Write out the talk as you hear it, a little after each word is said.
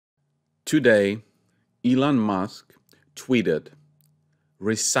Today, Elon Musk tweeted,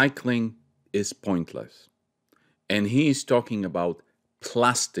 "Recycling is pointless." And he is talking about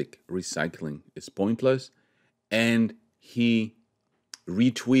plastic recycling is pointless. And he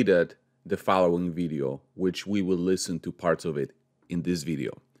retweeted the following video, which we will listen to parts of it in this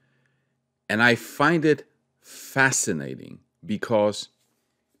video. And I find it fascinating because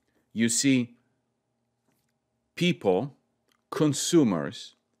you see, people,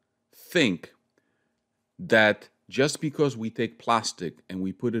 consumers, think that just because we take plastic and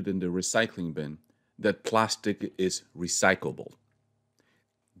we put it in the recycling bin, that plastic is recyclable.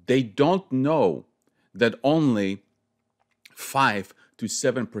 They don't know that only 5 to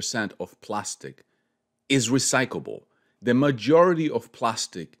 7% of plastic is recyclable. The majority of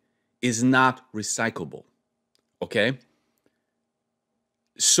plastic is not recyclable. Okay?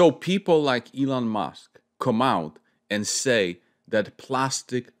 So people like Elon Musk come out and say that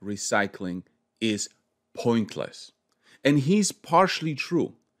plastic recycling is pointless. And he's partially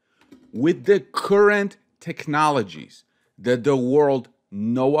true. With the current technologies that the world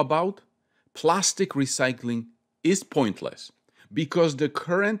know about, plastic recycling is pointless because the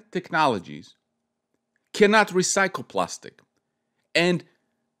current technologies cannot recycle plastic. And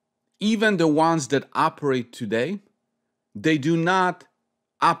even the ones that operate today, they do not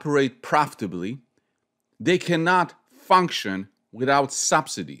operate profitably. They cannot function without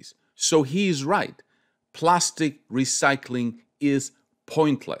subsidies. So he is right. Plastic recycling is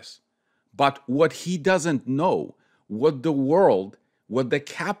pointless. But what he doesn't know, what the world, what the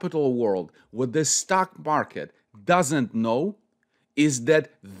capital world, what the stock market doesn't know, is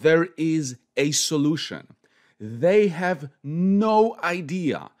that there is a solution. They have no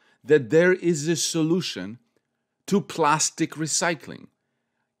idea that there is a solution to plastic recycling.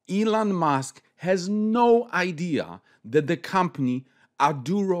 Elon Musk has no idea that the company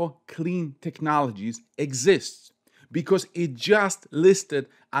Aduro Clean Technologies exists because it just listed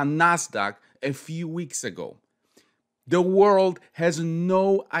on NASDAQ a few weeks ago. The world has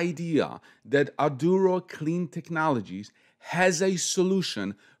no idea that Aduro Clean Technologies has a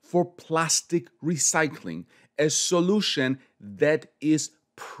solution for plastic recycling, a solution that is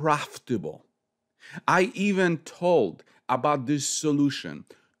profitable. I even told about this solution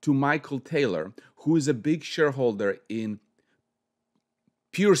to Michael Taylor, who is a big shareholder in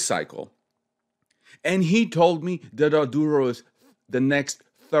PureCycle. And he told me that Aduro is the next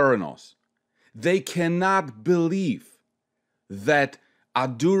Theranos. They cannot believe that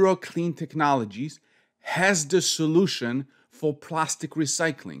Aduro Clean Technologies has the solution for plastic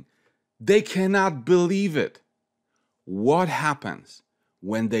recycling. They cannot believe it. What happens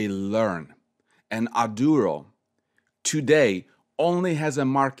when they learn? And Aduro today only has a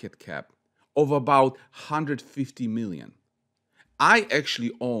market cap of about 150 million. I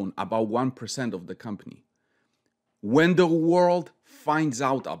actually own about 1% of the company. When the world finds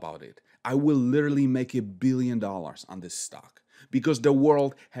out about it, I will literally make $1 billion on this stock because the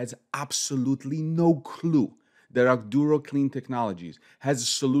world has absolutely no clue that Aduro Clean Technologies has a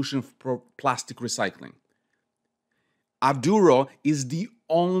solution for plastic recycling. Aduro is the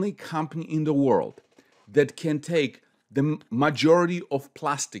only company in the world that can take the majority of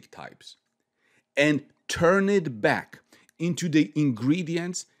plastic types and turn it back into the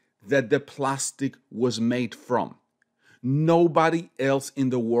ingredients that the plastic was made from. Nobody else in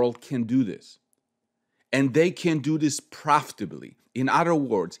the world can do this. And they can do this profitably. In other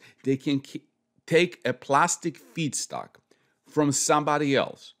words, they can take a plastic feedstock from somebody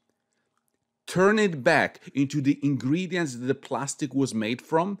else, turn it back into the ingredients that the plastic was made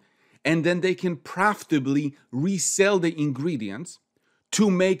from, and then they can profitably resell the ingredients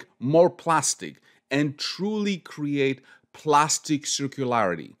to make more plastic and truly create plastic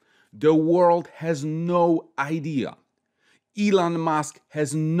circularity. The world has no idea. Elon Musk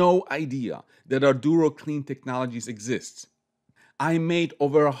has no idea that Aduro Clean Technologies exists. I made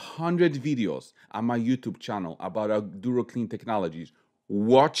over 100 videos on my YouTube channel about Aduro Clean Technologies.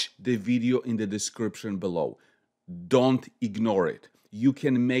 Watch the video in the description below. Don't ignore it. You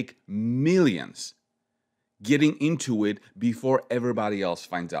can make millions getting into it before everybody else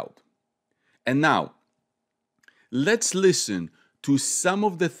finds out. And now, let's listen to some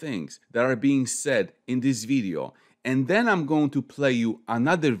of the things that are being said in this video, and then I'm going to play you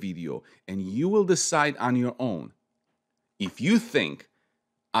another video, and you will decide on your own if you think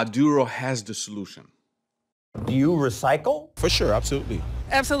Aduro has the solution. Do you recycle? For sure, absolutely.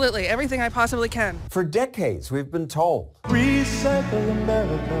 Absolutely, everything I possibly can. For decades, we've been told. Recycle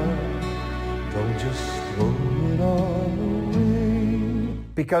America, don't just throw it all away.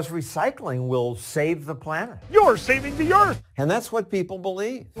 Because recycling will save the planet. You're saving the earth! And that's what people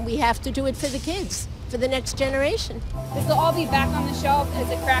believe. We have to do it for the kids, for the next generation. This will all be back on the shelf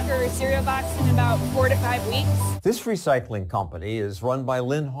as a cracker or cereal box in about 4 to 5 weeks. This recycling company is run by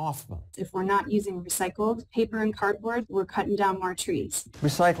Lynn Hoffman. If we're not using recycled paper and cardboard, we're cutting down more trees.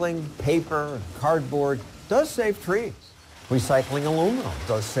 Recycling paper and cardboard does save trees. Recycling aluminum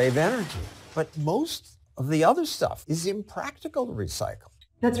does save energy. But most of the other stuff is impractical to recycle.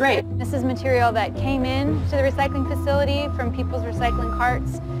 That's right. This is material that came in to the recycling facility from people's recycling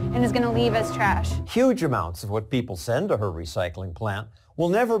carts and is going to leave as trash. Huge amounts of what people send to her recycling plant will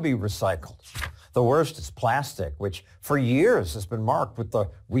never be recycled. The worst is plastic, which for years has been marked with the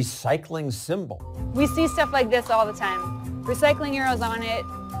recycling symbol. We see stuff like this all the time. Recycling arrows on it.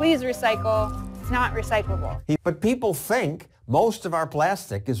 Please recycle. It's not recyclable. But people think most of our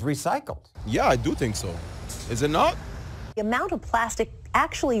plastic is recycled. Yeah, I do think so. Is it not? The amount of plastic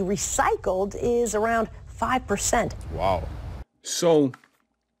actually recycled is around 5%. Wow. So,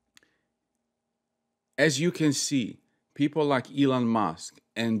 as you can see, people like Elon Musk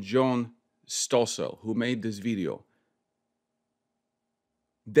and John Stossel, who made this video,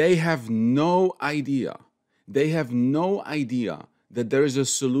 they have no idea. They have no idea that there is a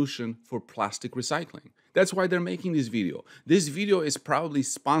solution for plastic recycling. That's why they're making this video. This video is probably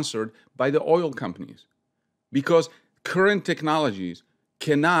sponsored by the oil companies because current technologies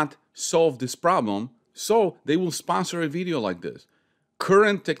cannot solve this problem, so they will sponsor a video like this.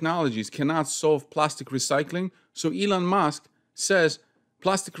 Current technologies cannot solve plastic recycling, so Elon Musk says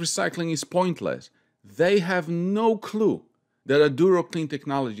plastic recycling is pointless. They have no clue that Aduro Clean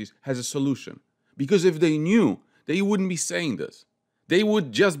Technologies has a solution. Because if they knew, they wouldn't be saying this. They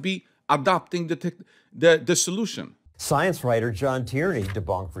would just be adopting the solution. Science writer John Tierney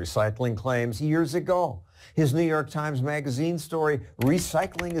debunked recycling claims years ago. His New York Times Magazine story,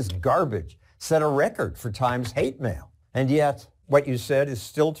 Recycling is Garbage, set a record for Time's hate mail. And yet, what you said is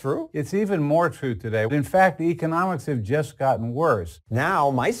still true? It's even more true today. In fact, the economics have just gotten worse.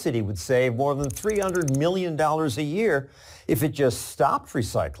 Now, my city would save more than $300 million a year if it just stopped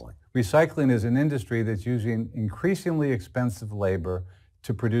recycling. Recycling is an industry that's using increasingly expensive labor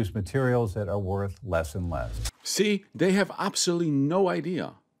to produce materials that are worth less and less. See, they have absolutely no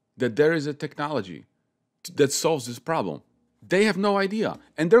idea that there is a technology that solves this problem. They have no idea,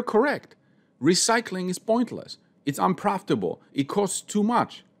 and they're correct. Recycling is pointless. It's unprofitable. It costs too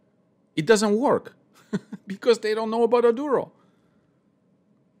much. It doesn't work because they don't know about Aduro.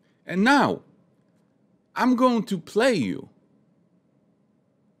 And now, I'm going to play you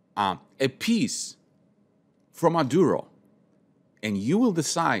a piece from Aduro, and you will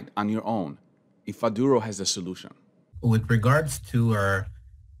decide on your own if Aduro has a solution. With regards to our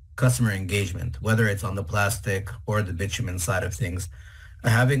customer engagement, whether it's on the plastic or the bitumen side of things,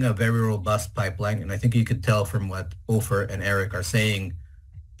 having a very robust pipeline, and I think you could tell from what Ofer and Eric are saying,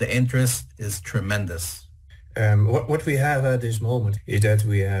 the interest is tremendous. What we have at this moment is that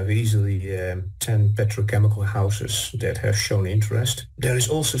we have easily 10 petrochemical houses that have shown interest. There is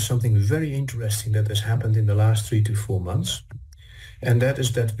also something very interesting that has happened in the last 3 to 4 months, and that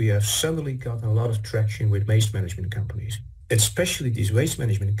is that we have suddenly gotten a lot of traction with waste management companies. Especially these waste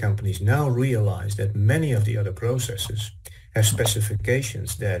management companies now realize that many of the other processes have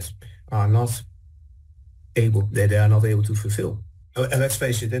specifications that are not able to fulfill. And let's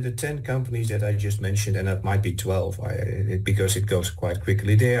face it, the 10 companies that I just mentioned, and that might be 12, because it goes quite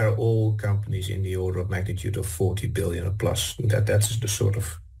quickly, they are all companies in the order of magnitude of 40 billion or plus. That's the sort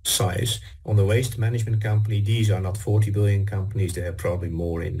of size. On the waste management company, these are not 40 billion companies, they are probably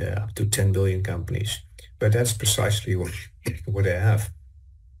more in there, up to 10 billion companies. But that's precisely what they have.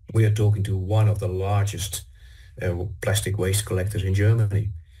 We are talking to one of the largest plastic waste collectors in Germany.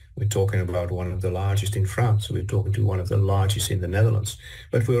 We're talking about one of the largest in France. We're talking to one of the largest in the Netherlands.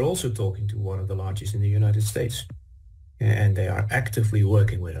 But we're also talking to one of the largest in the United States. And they are actively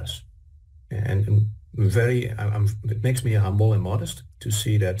working with us. And it makes me humble and modest to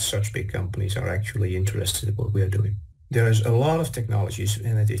see that such big companies are actually interested in what we are doing. There is a lot of technologies,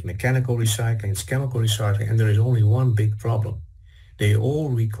 and it is mechanical recycling, it's chemical recycling, and there is only one big problem. They all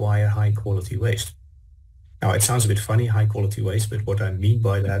require high-quality waste. Now, it sounds a bit funny, high-quality waste, but what I mean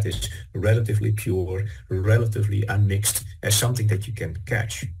by that is relatively pure, relatively unmixed, as something that you can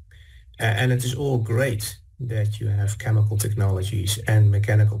catch. And it is all great that you have chemical technologies and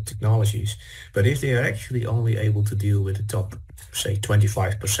mechanical technologies, but if they are actually only able to deal with the top, say,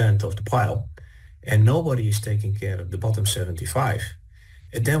 25% of the pile, and nobody is taking care of the bottom 75,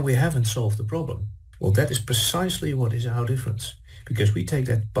 then we haven't solved the problem. Well, that is precisely what is our difference, because we take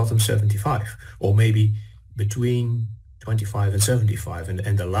that bottom 75, or maybe between 25 and 75.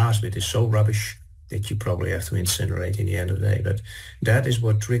 And the last bit is so rubbish that you probably have to incinerate in the end of the day. But that is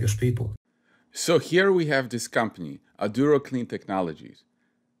what triggers people. So here we have this company, Aduro Clean Technologies,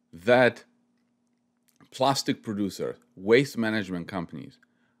 that plastic producers, waste management companies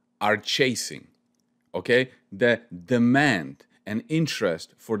are chasing, okay? The demand and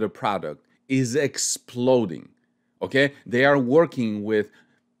interest for the product is exploding, okay? They are working with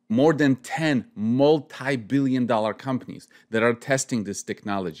more than 10 multi-billion-dollar companies that are testing this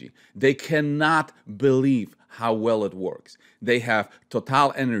technology. They cannot believe how well it works. They have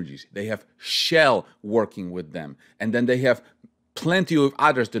Total Energies, they have Shell working with them, and then they have plenty of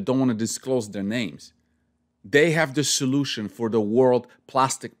others that don't want to disclose their names. They have the solution for the world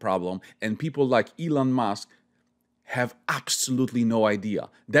plastic problem, and people like Elon Musk have absolutely no idea.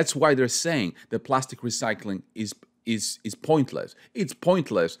 That's why they're saying that plastic recycling is pointless. It's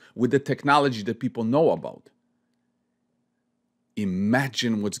pointless with the technology that people know about.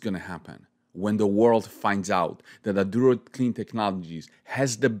 Imagine what's going to happen when the world finds out that Aduro Clean Technologies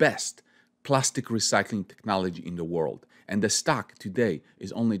has the best plastic recycling technology in the world, and the stock today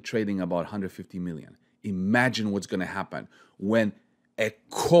is only trading about 150 million. Imagine what's going to happen when a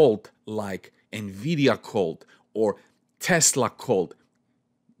cult like Nvidia cult or Tesla cult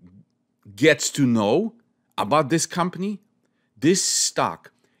gets to know about this company. This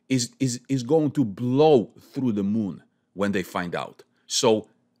stock is going to blow through the moon when they find out. So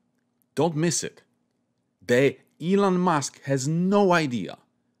don't miss it. Elon Musk has no idea.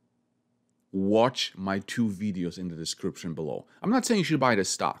 Watch my 2 videos in the description below. I'm not saying you should buy the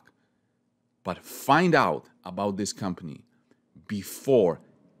stock, but find out about this company before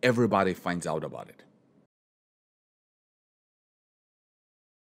everybody finds out about it.